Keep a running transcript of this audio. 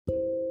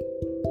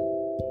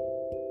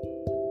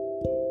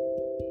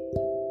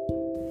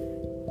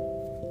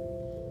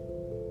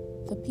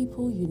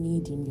people you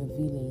need in your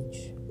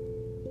village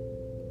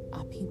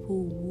are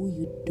people who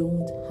you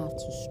don't have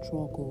to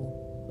struggle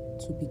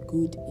to be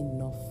good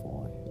enough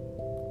for.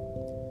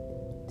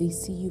 They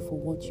see you for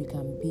what you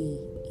can be,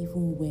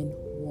 even when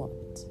what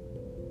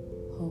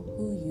or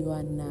who you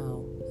are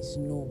now is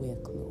nowhere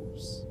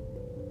close.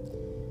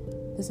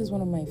 This is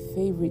one of my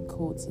favorite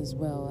quotes as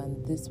well,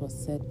 and this was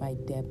said by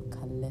Deb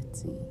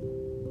Caletti.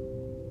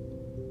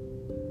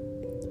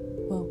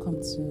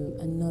 Welcome to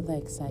another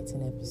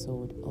exciting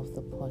episode of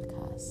the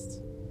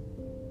podcast.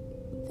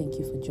 Thank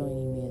you for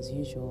joining me as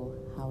usual.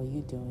 How are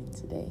you doing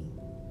today?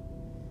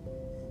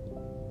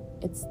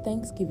 It's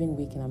Thanksgiving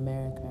week in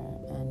America,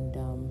 and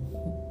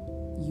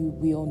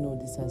we all know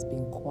this has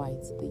been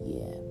quite the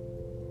year.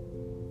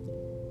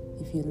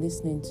 If you're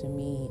listening to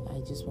me,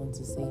 I just want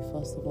to say,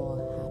 first of all,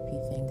 happy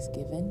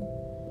Thanksgiving.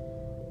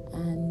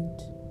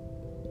 And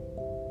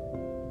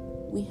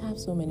we have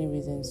so many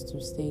reasons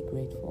to stay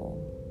grateful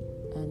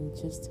and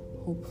just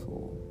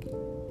hopeful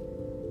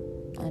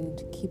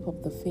and keep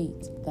up the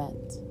faith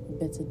that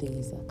better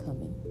days are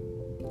coming,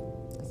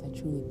 because I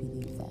truly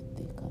believe that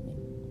they're coming.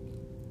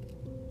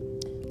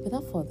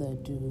 Without further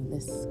ado,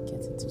 let's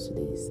get into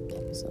today's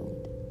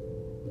episode.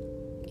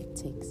 It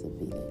takes a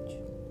village.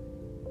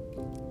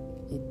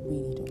 It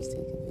really does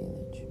take a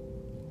village.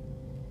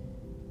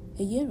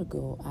 A year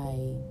ago,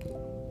 I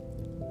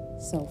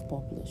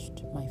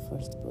self-published my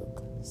first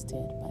book,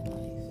 Steered by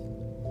Life.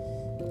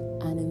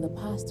 And in the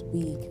past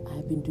week,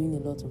 I've been doing a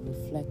lot of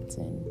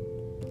reflecting,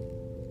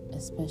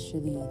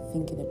 especially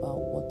thinking about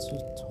what to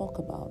talk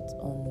about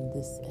on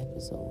this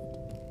episode.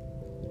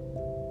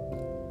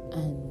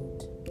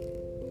 And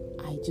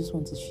I just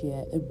want to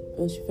share a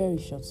very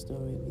short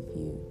story with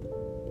you.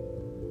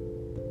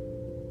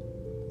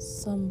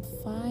 Some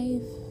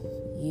 5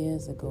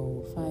 years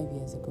ago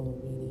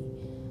really,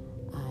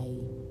 I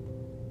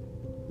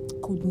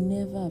could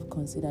never have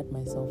considered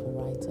myself a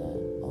writer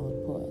or a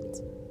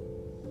poet,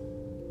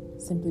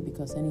 simply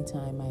because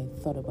anytime I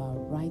thought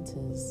about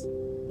writers,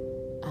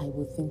 I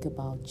would think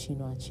about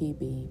Chinua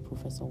Achebe,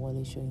 Professor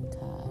Wole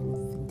Soyinka. I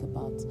would think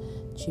about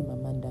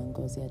Chimamanda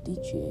Ngozi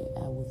Adichie.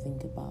 I would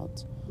think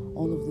about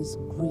all of these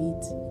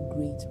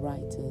great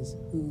writers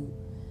who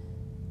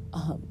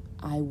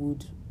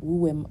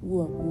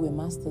were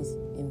masters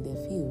in their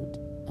field,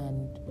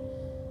 and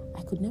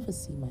I could never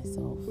see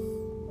myself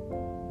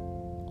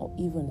or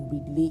even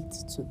relate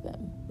to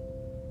them.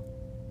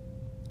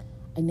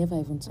 I never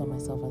even saw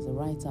myself as a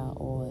writer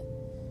or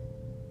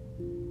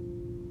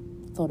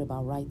thought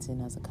about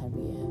writing as a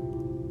career.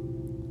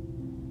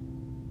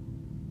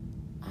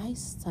 I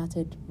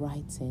started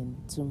writing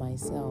to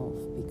myself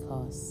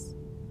because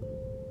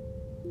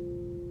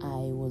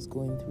I was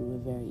going through a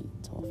very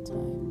tough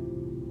time.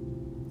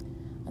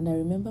 And I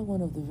remember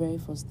one of the very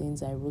first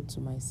things I wrote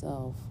to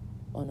myself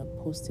on a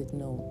post-it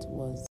note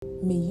was,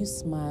 "May you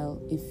smile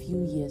a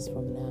few years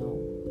from now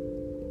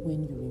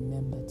when you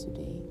remember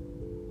today."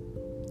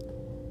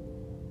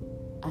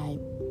 I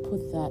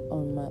put that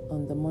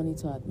on the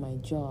monitor at my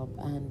job,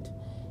 and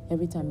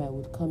every time I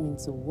would come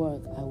into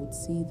work, I would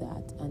see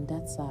that, and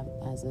that served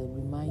as a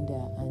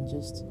reminder and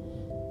just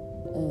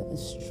a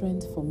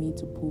strength for me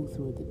to pull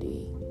through the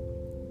day.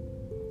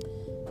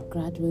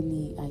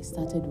 Gradually, I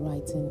started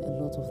writing a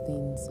lot of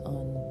things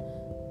on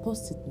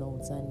post-it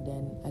notes, and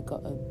then I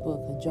got a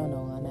book, a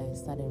journal, and I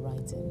started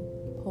writing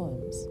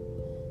poems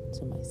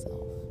to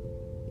myself.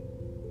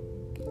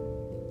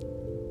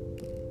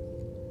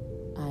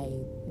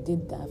 I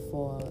did that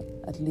for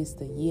at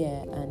least a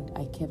year, and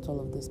I kept all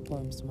of these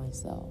poems to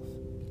myself.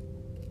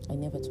 I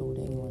never told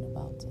anyone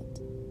about it.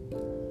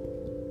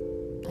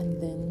 And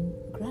then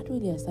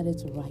gradually I started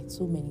to write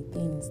so many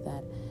things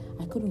that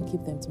I couldn't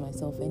keep them to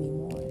myself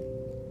anymore.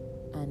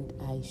 And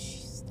I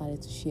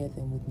started to share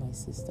them with my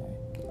sister,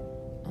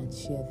 and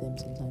share them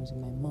sometimes with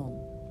my mom,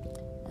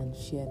 and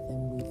share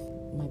them with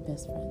my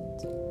best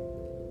friend.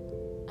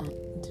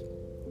 And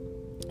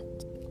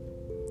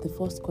the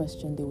first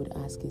question they would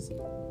ask is,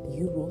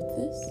 "You wrote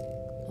this?"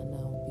 And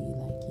I'll be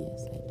like,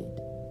 "Yes, I did."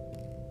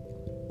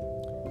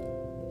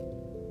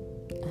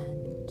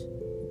 And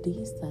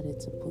they started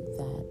to put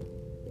that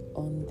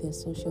on their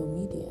social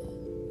media.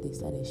 They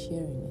started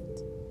sharing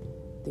it.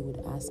 They would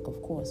ask,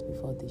 of course,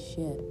 before they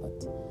shared,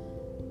 but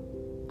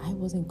I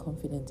wasn't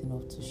confident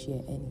enough to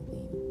share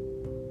anything.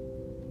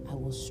 I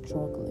was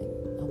struggling.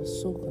 I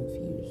was so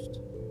confused.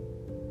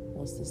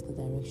 Was this the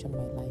direction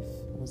my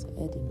life was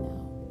heading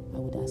now? I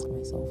would ask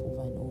myself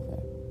over and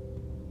over.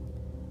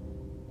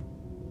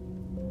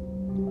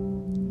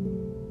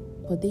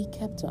 But they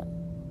kept on.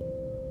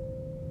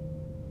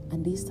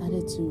 And they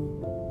started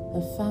to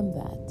affirm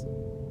that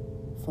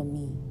for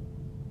me.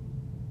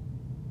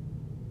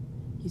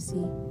 You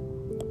see,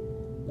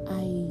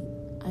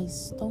 I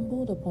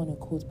stumbled upon a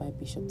quote by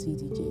Bishop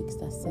T.D. Jakes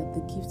that said,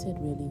 "The gifted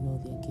really know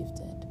they're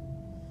gifted."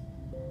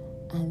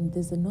 And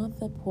there's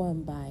another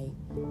poem by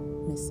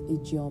Miss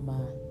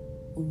Ijeoma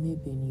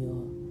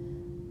Umebenyo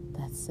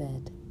that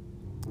said,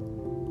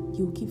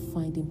 "You'll keep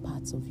finding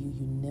parts of you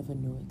never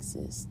know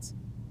exist."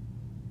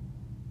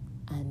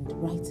 And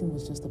writing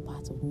was just a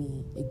part of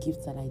me, a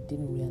gift that I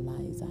didn't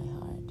realize I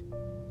had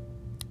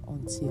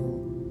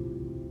until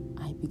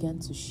I began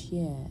to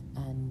share,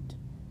 and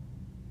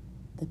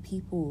the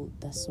people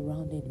that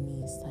surrounded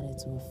me started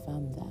to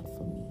affirm that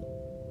for me.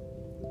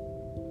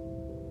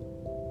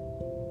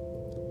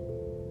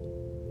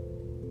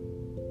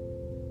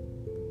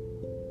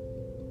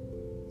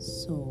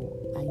 So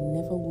I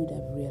never would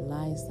have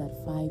realized that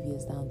 5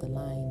 years down the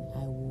line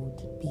I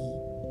would be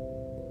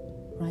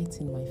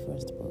writing my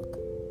first book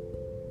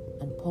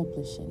and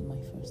publishing my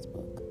first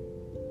book.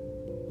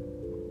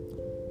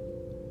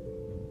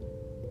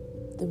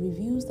 The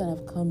reviews that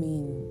have come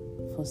in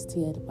for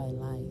Steered by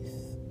Life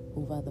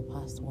over the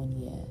past 1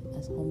 year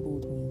has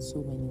humbled me in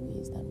so many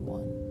ways than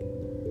one.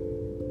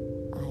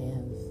 I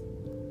have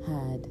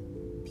had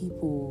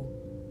people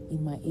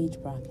in my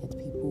age bracket,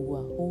 people who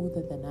are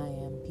older than I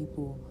am,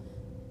 people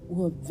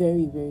who are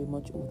very, very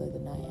much older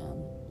than I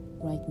am,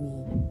 write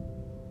me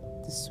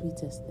the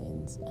sweetest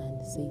things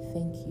and say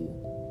thank you.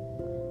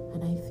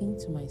 And I think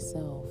to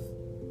myself,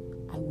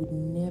 I would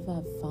never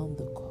have found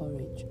the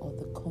courage or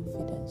the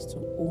confidence to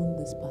own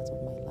this part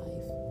of my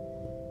life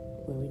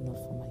were it not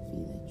for my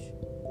village.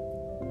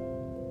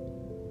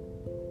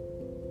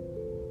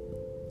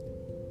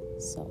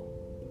 So,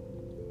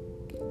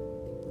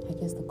 I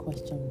guess the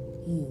question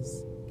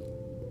is,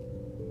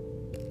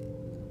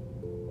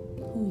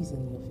 who is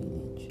in your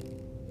village?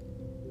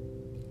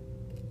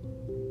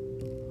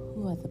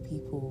 Who are the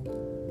people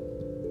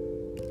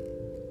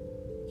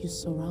you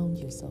surround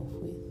yourself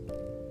with?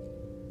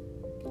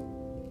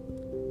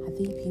 Are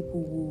they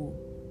people who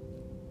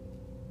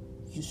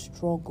you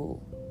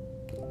struggle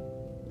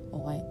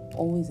or are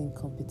always in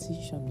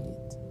competition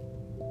with?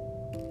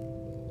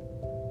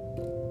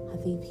 Are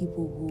they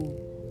people who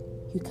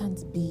you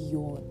can't be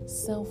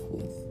yourself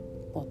with,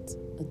 but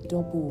a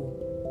double,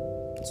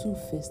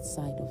 two-faced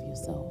side of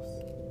yourself?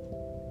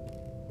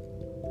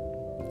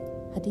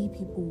 Are they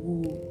people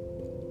who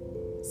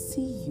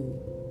see you?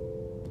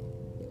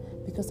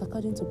 Because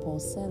according to Paul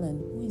Celan,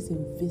 who is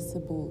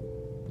invisible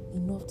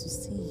enough to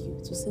see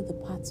you, to see the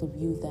parts of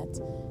you that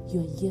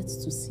you are yet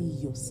to see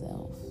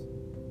yourself?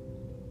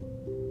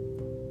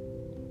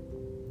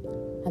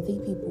 Are they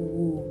people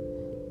who,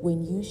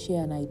 when you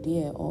share an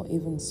idea or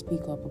even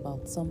speak up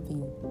about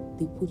something,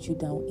 they put you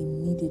down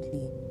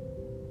immediately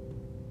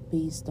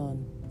based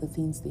on the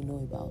things they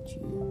know about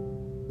you?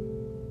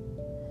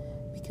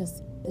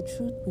 Because the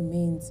truth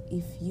remains,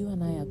 if you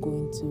and I are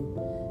going to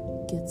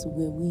get to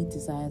where we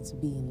desire to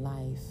be in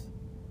life,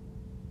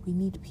 we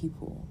need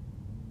people.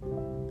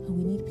 And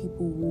we need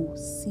people who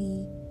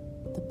see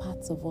the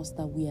parts of us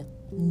that we are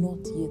not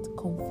yet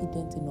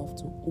confident enough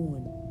to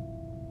own.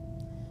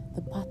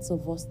 The parts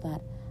of us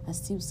that are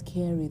still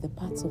scary, the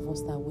parts of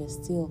us that we're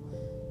still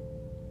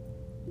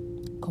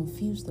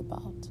confused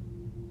about.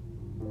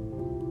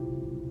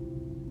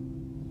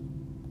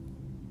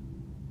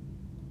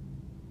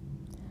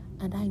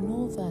 And I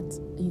know that,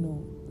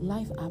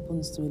 life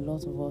happens to a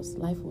lot of us.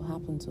 Life will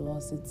happen to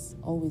us. It's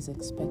always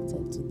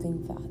expected to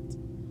think that.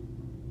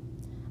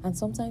 And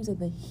sometimes in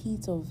the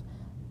heat of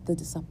the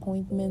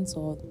disappointments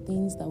or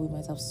things that we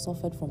might have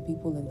suffered from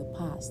people in the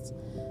past,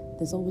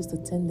 there's always the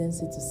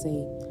tendency to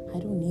say, I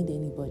don't need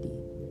anybody.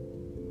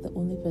 The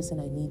only person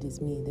I need is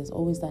me. There's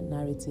always that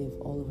narrative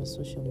all over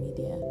social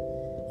media.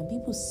 And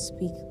people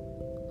speak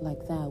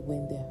like that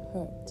when they're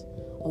hurt,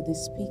 or they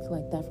speak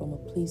like that from a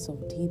place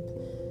of deep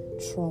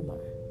trauma.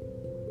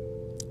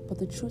 But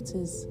the truth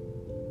is,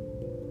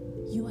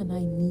 you and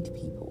I need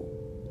people.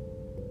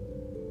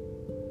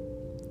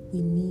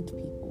 We need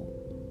people.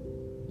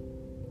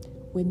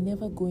 We're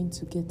never going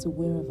to get to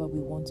wherever we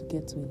want to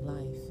get to in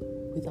life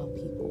without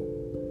people.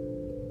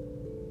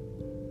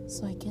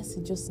 So I guess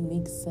it just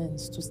makes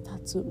sense to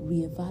start to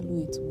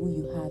reevaluate who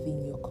you have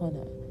in your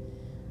corner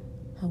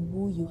and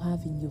who you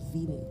have in your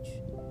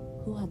village.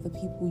 Who are the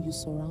people you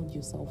surround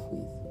yourself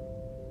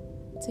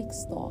with? Take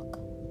stock.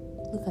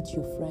 Look at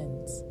your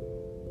friends.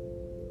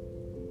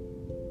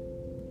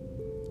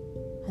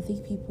 Are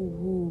they people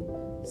who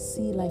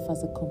see life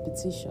as a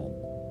competition?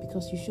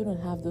 Because you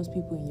shouldn't have those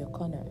people in your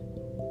corner.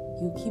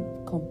 You keep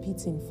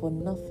competing for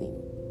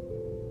nothing.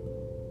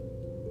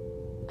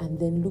 And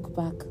then look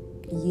back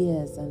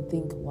years and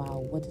think, wow,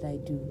 what did I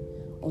do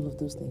all of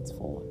those things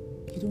for?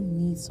 You don't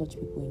need such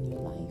people in your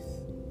life.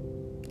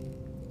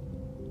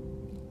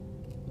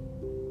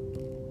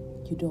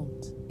 You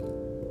don't.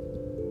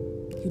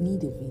 You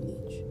need a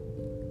village.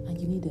 And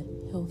you need a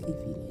healthy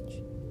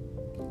village.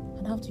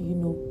 And how do you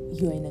know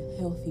you're in a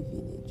healthy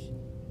village?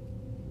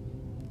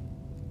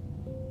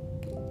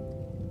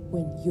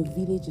 When your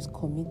village is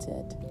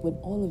committed, when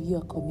all of you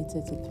are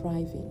committed to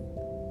thriving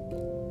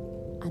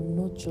and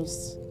not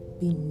just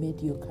being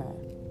mediocre,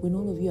 when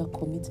all of you are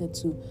committed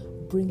to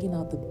bringing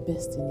out the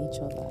best in each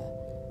other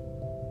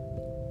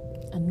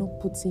and not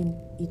putting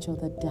each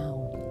other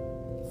down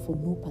for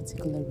no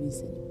particular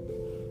reason.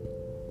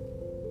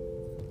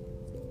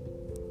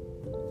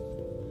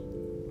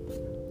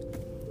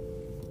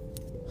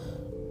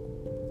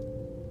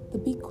 The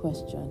big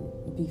question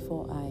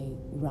before I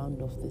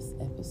round off this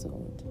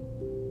episode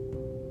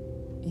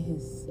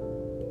is,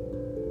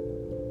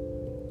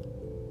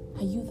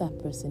 are you that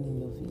person in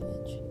your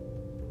village?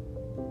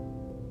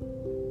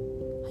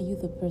 Are you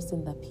the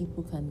person that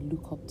people can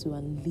look up to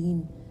and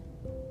lean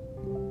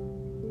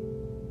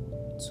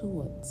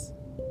towards?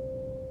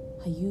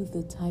 Are you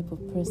the type of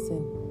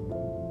person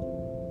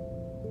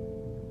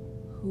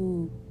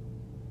who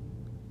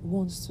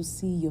wants to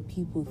see your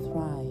people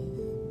thrive?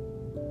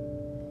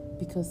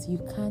 Because you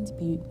can't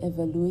be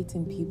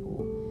evaluating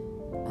people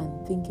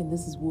and thinking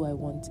this is who I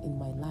want in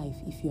my life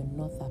if you're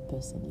not that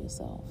person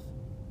yourself.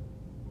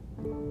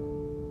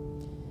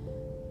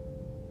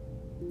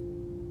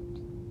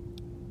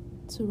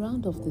 To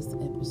round off this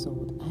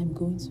episode, I'm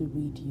going to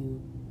read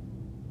you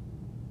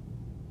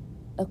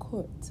a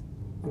quote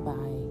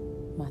by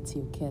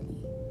Matthew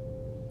Kelly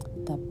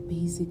that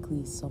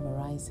basically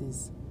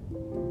summarizes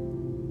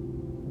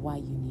why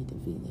you need a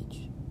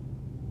village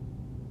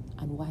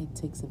and why it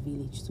takes a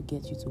village to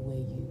get you to where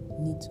you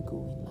need to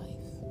go in life.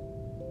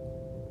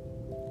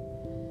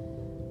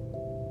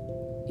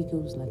 It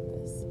goes like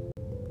this.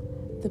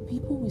 The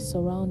people we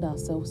surround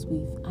ourselves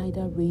with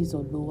either raise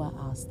or lower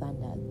our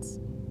standards.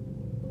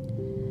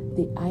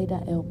 They either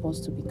help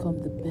us to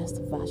become the best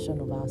version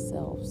of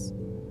ourselves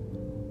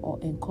or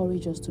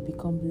encourage us to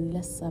become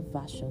lesser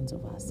versions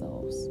of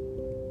ourselves.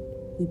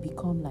 We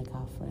become like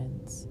our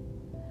friends.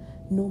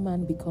 No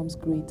man becomes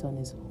great on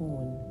his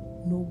own.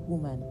 No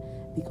woman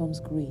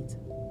becomes great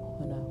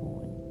on her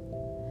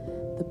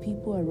own. The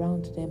people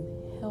around them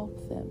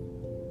help them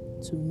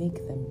to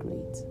make them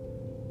great.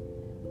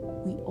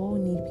 We all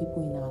need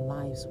people in our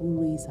lives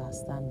who raise our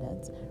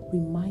standards,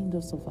 remind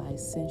us of our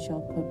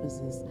essential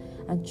purposes,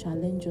 and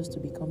challenge us to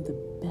become the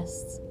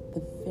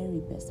very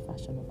best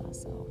version of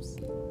ourselves.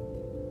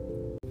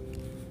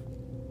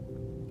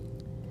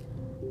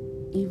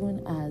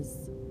 Even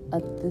as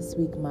this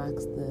week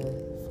marks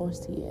the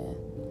first year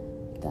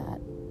that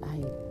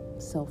I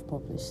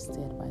self-published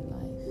Steered by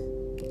Life,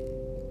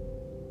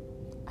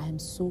 I am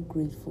so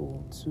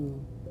grateful to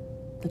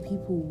the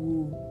people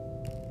who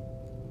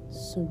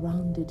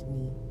surrounded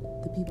me,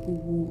 the people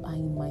who are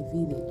in my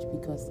village,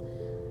 because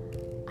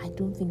I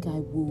don't think I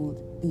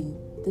would be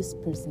this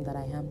person that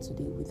I am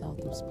today without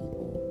those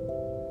people.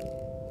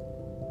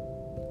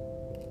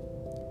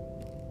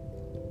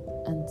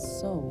 And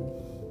so,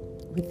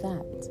 with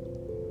that,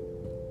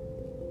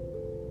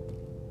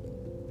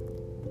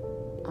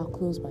 I'll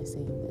close by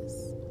saying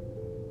this.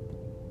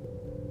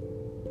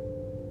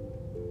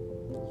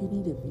 You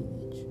need a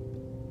village.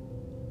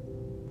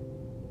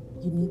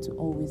 You need to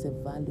always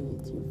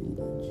evaluate your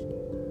village.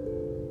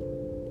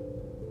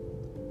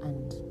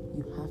 And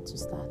you have to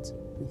start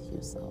with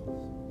yourself.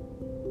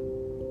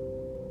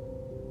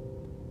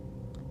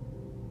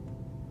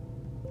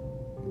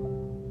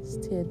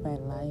 Steered by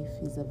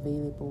Life is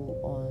available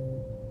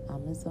on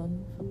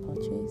Amazon for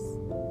purchase,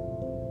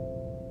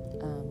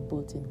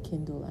 both in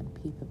Kindle and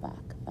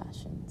paperback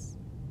versions.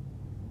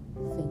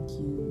 Thank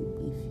you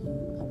if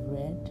you have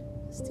read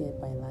Steered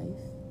by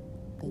Life.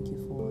 Thank you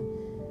for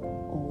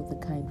all the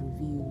kind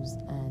reviews,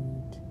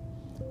 and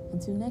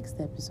until next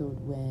episode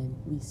when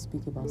we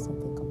speak about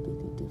something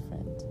completely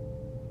different,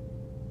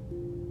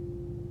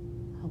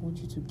 I want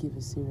you to give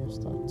a serious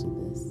thought to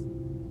this.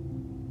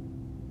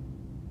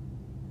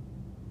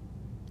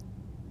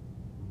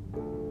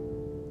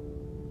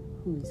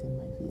 Who is in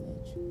my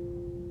village?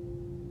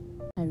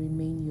 I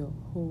remain your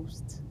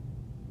host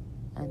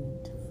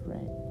and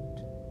friend,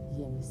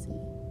 Yemisi.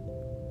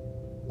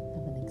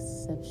 Have an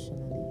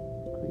exceptionally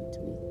great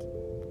week.